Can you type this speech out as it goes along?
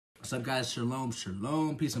What's up, guys? Shalom,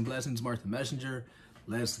 shalom, peace and blessings. Mark the Messenger.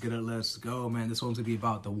 Let's get it. Let's go, man. This one's gonna be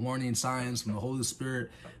about the warning signs from the Holy Spirit.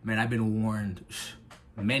 Man, I've been warned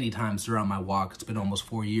many times throughout my walk. It's been almost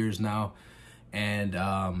 4 years now. And,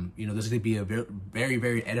 you know, this is going to be a very,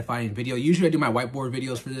 very edifying video. Usually I do my whiteboard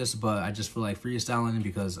videos for this, but I just feel like freestyling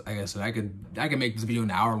because, like I said, I could make this video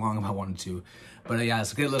an hour long if I wanted to. But yeah,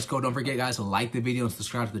 so let's go. Don't forget, guys, to like the video and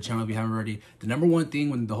subscribe to the channel if you haven't already. The number one thing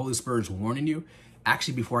when the Holy Spirit is warning you,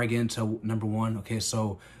 actually, before I get into number one, okay,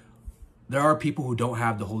 so there are people who don't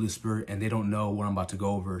have the Holy Spirit and they don't know what I'm about to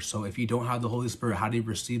go over. So if you don't have the Holy Spirit, how do you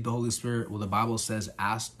receive the Holy Spirit? Well, the Bible says,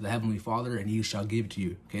 ask the Heavenly Father and he shall give it to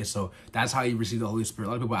you. Okay, so that's how you receive the Holy Spirit.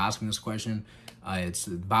 A lot of people are asking this question.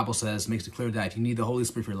 The Bible says, makes it clear that if you need the Holy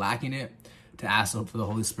Spirit, if you're lacking it, to ask for the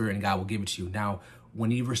Holy Spirit and God will give it to you. Now, when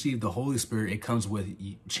you receive the Holy Spirit, it comes with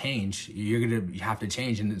change. You have to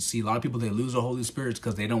change. And see, a lot of people, they lose the Holy Spirit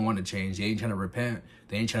because they don't want to change. They ain't trying to repent.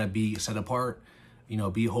 They ain't trying to be set apart. You know,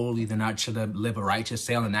 be holy. They're not trying to live a righteous,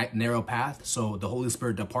 stay on a narrow path. So the Holy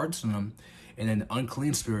Spirit departs from them. And then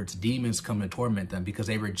unclean spirits, demons come to torment them because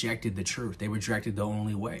they rejected the truth. They rejected the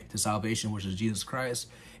only way to salvation, which is Jesus Christ.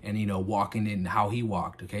 And, you know, walking in how he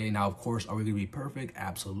walked. Okay. Now, of course, are we going to be perfect?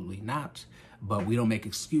 Absolutely not. But we don't make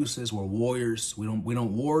excuses. We're warriors. We don't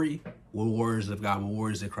worry. We're warriors of God. We're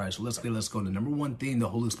warriors of Christ. So let's go. The number one thing the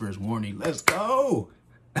Holy Spirit is warning. Let's go.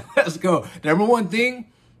 Let's go. The number one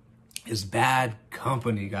thing is bad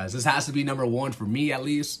company, guys. This has to be number one for me, at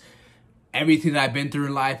least. Everything that I've been through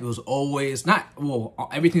in life, it was always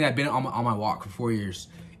everything I've been on my walk for 4 years,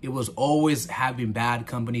 it was always having bad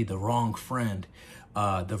company, the wrong friend,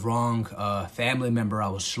 the wrong family member I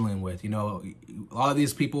was chilling with. You know, a lot of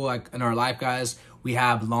these people, like in our life, guys, we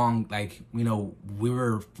have long, like, you know,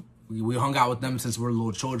 we hung out with them since we were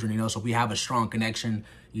little children, you know, so we have a strong connection,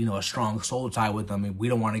 you know, a strong soul tie with them, and we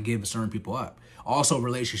don't want to give certain people up. Also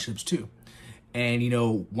relationships too. And, you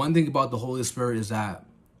know, one thing about the Holy Spirit is that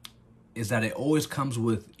it always comes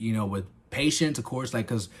with, you know, with patience, of course, like,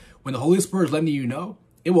 because when the Holy Spirit is letting you know,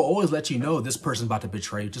 it will always let you know this person's about to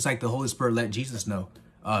betray you, just like the Holy Spirit let Jesus know.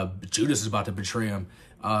 Judas is about to betray him.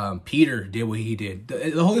 Peter did what he did.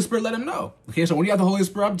 The Holy Spirit let him know. Okay, so when you have the Holy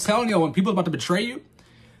Spirit, I'm telling you, when people are about to betray you,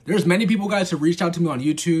 there's many people, guys, who reached out to me on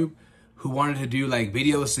YouTube who wanted to do like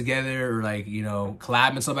videos together or like, you know,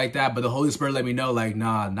 collab and stuff like that. But the Holy Spirit let me know, like, they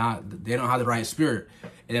don't have the right spirit.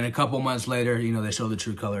 And then a couple months later, you know, they show the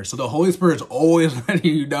true color. So the Holy Spirit is always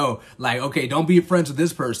letting you know, like, okay, don't be friends with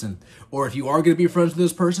this person. Or if you are going to be friends with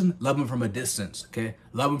this person, love them from a distance, okay?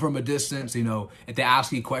 Love them from a distance, you know. If they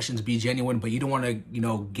ask you questions, be genuine, but you don't want to, you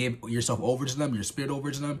know, give yourself over to them, your spirit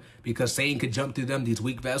over to them, because Satan could jump through them, these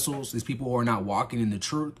weak vessels, these people who are not walking in the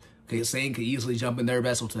truth. Okay, Satan could easily jump in their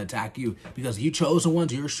vessel to attack you because you chosen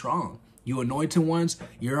ones, you're strong. You anointed ones,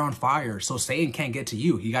 you're on fire. So Satan can't get to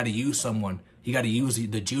you. You got to use someone. You got to use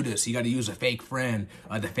the Judas. You got to use a fake friend,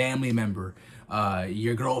 the family member,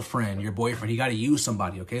 your girlfriend, your boyfriend. You got to use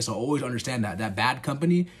somebody, okay? So always understand that bad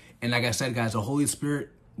company. And like I said, guys, the Holy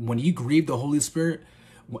Spirit, when you grieve the Holy Spirit,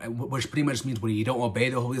 which pretty much means when you don't obey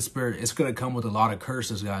the Holy Spirit, it's going to come with a lot of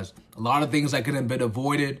curses, guys. A lot of things that could have been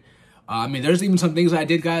avoided. I mean, there's even some things I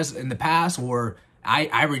did, guys, in the past where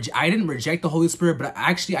I didn't reject the Holy Spirit, but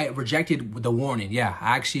I rejected the warning. Yeah,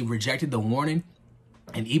 I actually rejected the warning.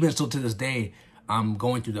 And even still to this day, I'm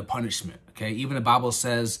going through the punishment, okay? Even the Bible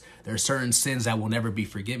says there are certain sins that will never be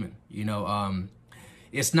forgiven. You know,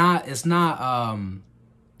 it's not just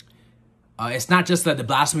that the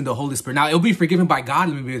blasphemy of the Holy Spirit. Now, it'll be forgiven by God.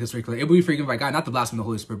 Let me make this very clear. It'll be forgiven by God, not the blasphemy of the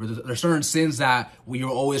Holy Spirit. But there are certain sins that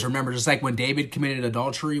you'll always remember. Just like when David committed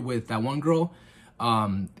adultery with that one girl,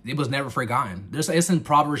 it was never forgotten. It's in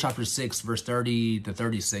Proverbs chapter 6, verse 30 to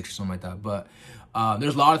 36 or something like that. But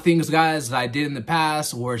there's a lot of things, guys, that I did in the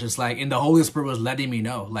past where it's just like, and the Holy Spirit was letting me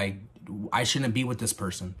know, like, I shouldn't be with this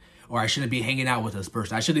person. Or I shouldn't be hanging out with this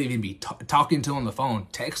person. I shouldn't even be talking to him on the phone,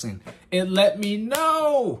 texting. It let me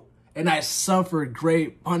know. And I suffered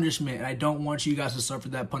great punishment. And I don't want you guys to suffer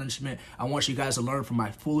that punishment. I want you guys to learn from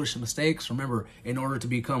my foolish mistakes. Remember, in order to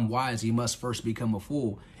become wise, you must first become a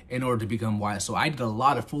fool in order to become wise. So I did a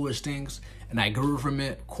lot of foolish things and I grew from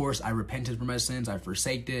it. Of course, I repented for my sins. I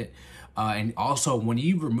forsaked it. And also, when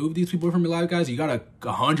you remove these people from your life, guys, you got to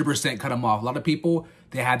 100% cut them off. A lot of people,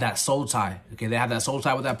 they had that soul tie. Okay, they have that soul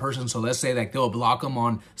tie with that person. So let's say like they'll block them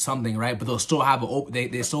on something, right? But they'll still have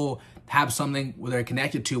they still have something where they're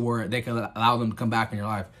connected to where they can allow them to come back in your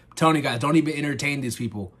life. I'm telling you guys, don't even entertain these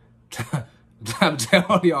people. I'm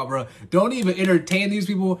telling y'all, bro, don't even entertain these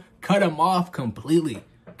people. Cut them off completely.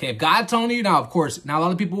 Okay, if God's telling you, now, of course, now a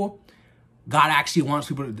lot of people, God actually wants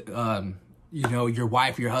people to, you know, your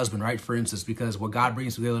wife, your husband, right? For instance, because what God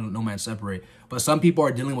brings together, no man separate. But some people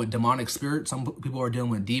are dealing with demonic spirits. Some people are dealing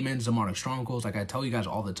with demons, demonic strongholds. Like I tell you guys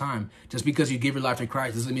all the time, just because you give your life to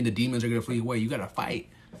Christ doesn't mean the demons are going to flee away. You got to fight.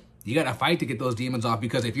 You got to fight to get those demons off,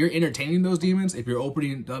 because if you're entertaining those demons, if you're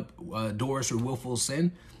opening up doors for willful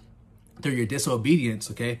sin through your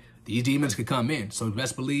disobedience, okay, these demons could come in. So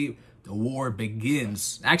best believe the war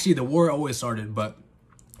begins. Actually, the war always started, but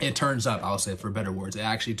it turns up, I'll say, for better words. It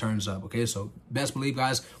actually turns up, okay? So best believe,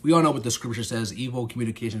 guys, we all know what the scripture says, evil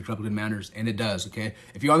communication corrupt good manners, and it does, okay?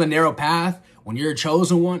 If you're on the narrow path, when you're a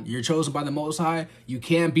chosen one, you're chosen by the Most High, you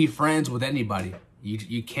can't be friends with anybody.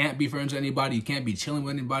 You can't be friends with anybody. You can't be chilling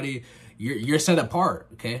with anybody. You're set apart,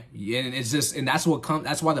 okay? And it's just, and that's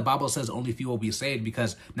why the Bible says only few will be saved,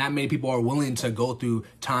 because not many people are willing to go through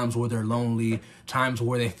times where they're lonely, times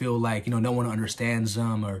where they feel like, you know, no one understands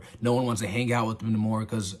them, or no one wants to hang out with them anymore.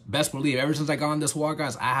 Because best believe, ever since I got on this walk,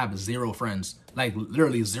 guys, I have 0 friends, like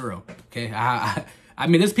literally 0, okay? I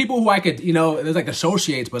mean, there's people who I could, you know, there's like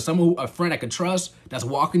associates, but a friend I could trust that's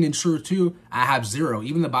walking in truth too, I have 0.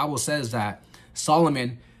 Even the Bible says that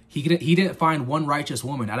Solomon, he didn't find one righteous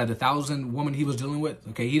woman out of the 1,000 women he was dealing with.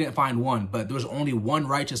 Okay, he didn't find one, but there was only one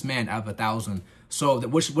righteous man out of 1,000. So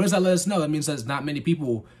what does that let us know? That means there's not many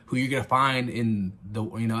people who you're gonna find in the,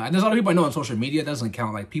 you know, and there's a lot of people I know on social media. It doesn't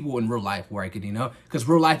count, like people in real life where I could, you know, because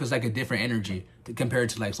real life is like a different energy compared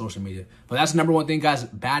to like social media. But that's the number one thing, guys,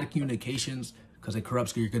 bad communications, because it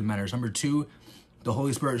corrupts your good manners. Number 2, the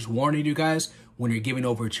Holy Spirit is warning you guys when you're giving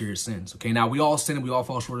over to your sins. Okay, now we all sin and we all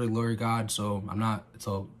fall short of the glory of God.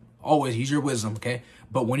 So always use your wisdom, okay?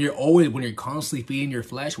 But when you're constantly feeding your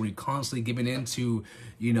flesh, when you're constantly giving into,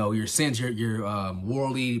 you know, your sins, your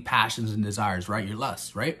worldly passions and desires, right? Your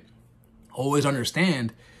lusts, right? Always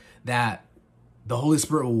understand that the Holy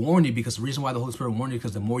Spirit will warn you, because the reason why the Holy Spirit will warn you,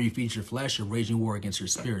 because the more you feed your flesh, you're waging war against your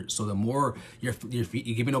spirit. So the more you're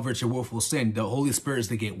giving over to your willful sin, the Holy Spirit is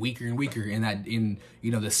to get weaker and weaker. And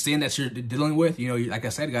you know, the sin that you're dealing with, you know, like I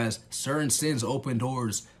said, guys, certain sins open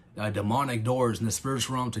doors, demonic doors in the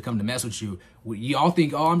spiritual realm to come to mess with you. You all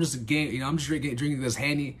think, oh, I'm just drinking this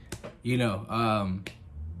Henny, you know,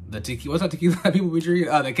 the tequila. What's that tequila that people be drinking?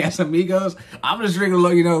 The Casamigos. I'm just drinking a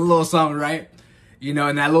little something, right? You know,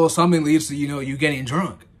 and that little something leads to, you know, you getting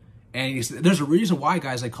drunk. And there's a reason why,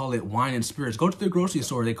 guys, they call it wine and spirits. Go to the grocery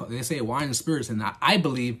store, they say wine and spirits, and I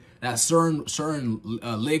believe that certain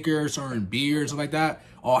liquor, certain beers, stuff like that,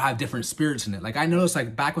 all have different spirits in it. Like I noticed,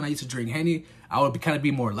 like back when I used to drink Henny, I would kind of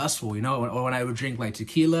be more lustful, you know. Or when I would drink like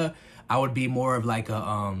tequila, I would be more of like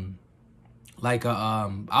a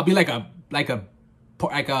I'll be like a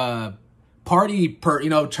party you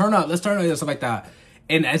know, let's turn up, stuff like that.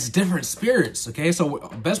 And it's different spirits, okay? So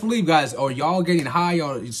best believe, guys, or y'all getting high,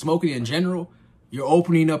 y'all smoking in general, you're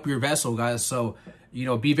opening up your vessel, guys. So, you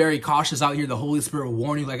know, be very cautious out here. The Holy Spirit will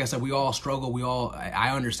warn you. Like I said, we all struggle.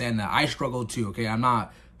 I understand that. I struggle too, okay? I'm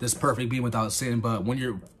not this perfect being without sin, but when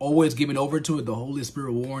you're always giving over to it, the Holy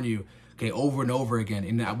Spirit will warn you, okay, over and over again.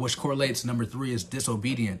 And which correlates to number 3 is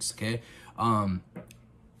disobedience, okay?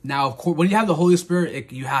 Now, of course, when you have the Holy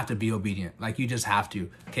Spirit, you have to be obedient. Like, you just have to,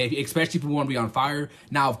 okay? Especially if you want to be on fire.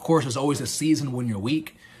 Now, of course, there's always a season when you're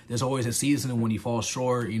weak. There's always a season when you fall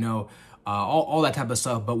short, you know, all that type of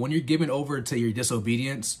stuff. But when you're given over to your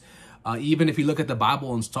disobedience, even if you look at the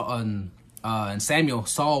Bible in Samuel,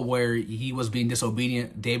 Saul, where he was being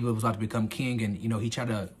disobedient, David was about to become king, and, you know, he tried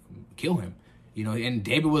to kill him, you know, and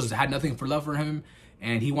David had nothing for love for him,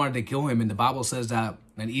 and he wanted to kill him. And the Bible says that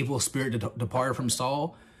an evil spirit departed from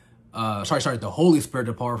Saul. The Holy Spirit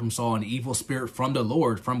departed from Saul, and the evil spirit from the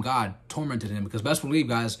Lord, from God, tormented him. Because best believe,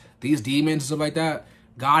 guys, these demons and stuff like that,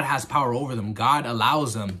 God has power over them. God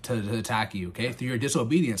allows them to attack you, okay, through your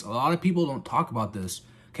disobedience. A lot of people don't talk about this,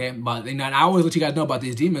 okay? But and I always let you guys know about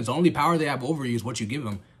these demons. The only power they have over you is what you give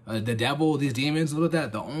them. The devil, these demons, look at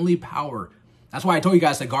that. The only power. That's why I told you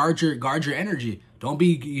guys to guard your energy. Don't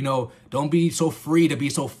be so free to be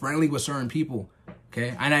so friendly with certain people.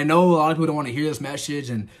 Okay, and I know a lot of people don't want to hear this message,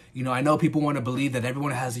 and, you know, I know people want to believe that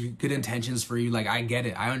everyone has good intentions for you. Like, I get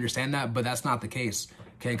it. I understand that, but that's not the case.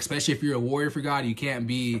 Okay, especially if you're a warrior for God, you can't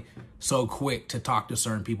be so quick to talk to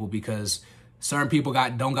certain people, because certain people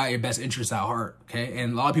don't got your best interests at heart, okay?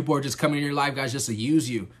 And a lot of people are just coming in your life, guys, just to use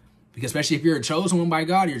you. Because especially if you're a chosen one by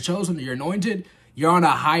God, you're anointed,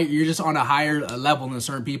 you're just on a higher level than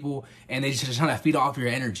certain people, and they just trying to feed off your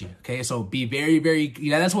energy, okay? So be very, very,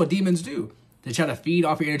 you know, that's what demons do. They try to feed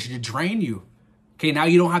off your energy to drain you. Okay, now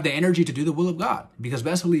you don't have the energy to do the will of God, because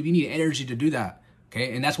best believe you need energy to do that.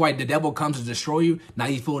 Okay, and that's why the devil comes to destroy you. Now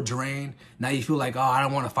you feel drained. Now you feel like, oh, I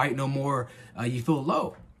don't want to fight no more. You feel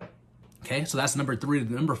low. Okay, so that's number 3.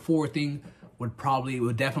 The number 4 thing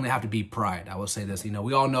would definitely have to be pride. I will say this, you know,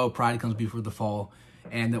 we all know pride comes before the fall.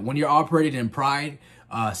 And that when you're operating in pride,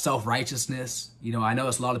 self-righteousness, you know, I know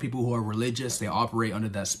it's a lot of people who are religious, they operate under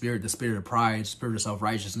that spirit, the spirit of pride, spirit of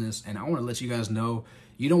self-righteousness. And I want to let you guys know,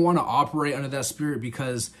 you don't want to operate under that spirit,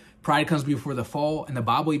 because pride comes before the fall. And the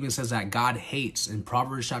Bible even says that God hates, in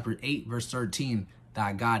Proverbs chapter 8, verse 13,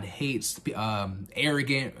 that God hates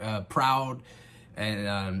arrogant, proud,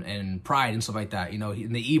 and pride and stuff like that. You know,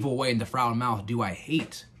 in the evil way and the proud mouth do I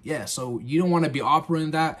hate. Yeah, so you don't want to be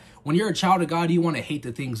operating that. When you're a child of God, you want to hate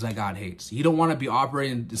the things that God hates. You don't want to be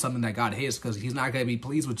operating something that God hates, because he's not going to be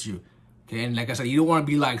pleased with you. Okay, and like I said, you don't want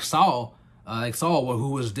to be like Saul, who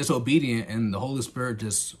was disobedient and the Holy Spirit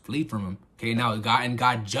just flee from him. Okay, now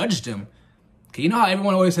God judged him. Okay, you know how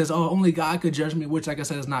everyone always says, oh, only God could judge me, which, like I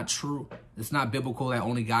said, is not true. It's not biblical that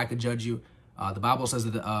only God could judge you. The Bible says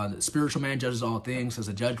that the spiritual man judges all things, says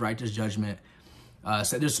a judge righteous judgment.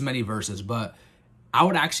 So there's many verses, but I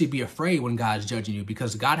would actually be afraid when God's judging you,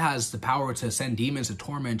 because God has the power to send demons to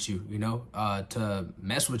torment you, you know, to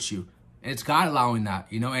mess with you. And it's God allowing that,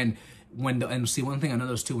 you know. And see, one thing I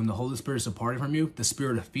noticed too, when the Holy Spirit is departed from you, the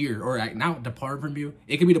spirit of fear, or not departed from you,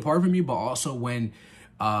 it can be departed from you, but also when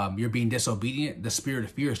you're being disobedient, the spirit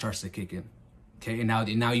of fear starts to kick in. Okay, and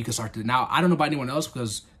now you can start to, now I don't know about anyone else,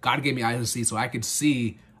 because God gave me eyes to see, so I could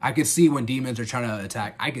see when demons are trying to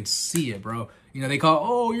attack. I could see it, bro. You know, they call,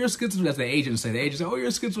 oh, you're schizophrenia. That's the agents say. The agents say, oh, you're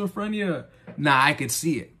schizophrenia. Nah, I could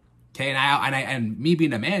see it. Okay, and me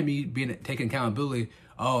being a man, me being taking accountability.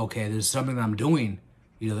 Oh, okay, there's something that I'm doing.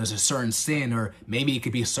 You know, there's a certain sin, or maybe it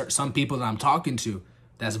could be some people that I'm talking to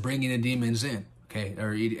that's bringing the demons in. Okay,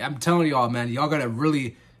 or I'm telling y'all, man, y'all gotta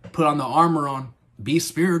really put on the armor on. Be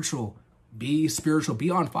spiritual. Be spiritual. Be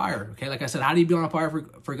on fire. Okay, like I said, how do you be on fire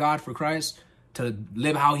for God, for Christ? To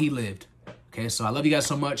live how he lived. Okay, so I love you guys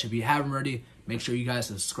so much. If you haven't already, make sure you guys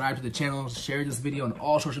subscribe to the channel, share this video on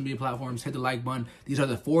all social media platforms, hit the like button. These are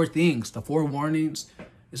the 4 things, the 4 warnings.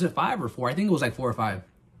 Is it 5 or 4? I think it was like 4 or 5.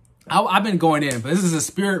 I've been going in, but this is a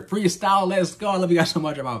spirit freestyle. Let's go. I love you guys so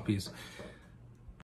much. I'm out. Peace.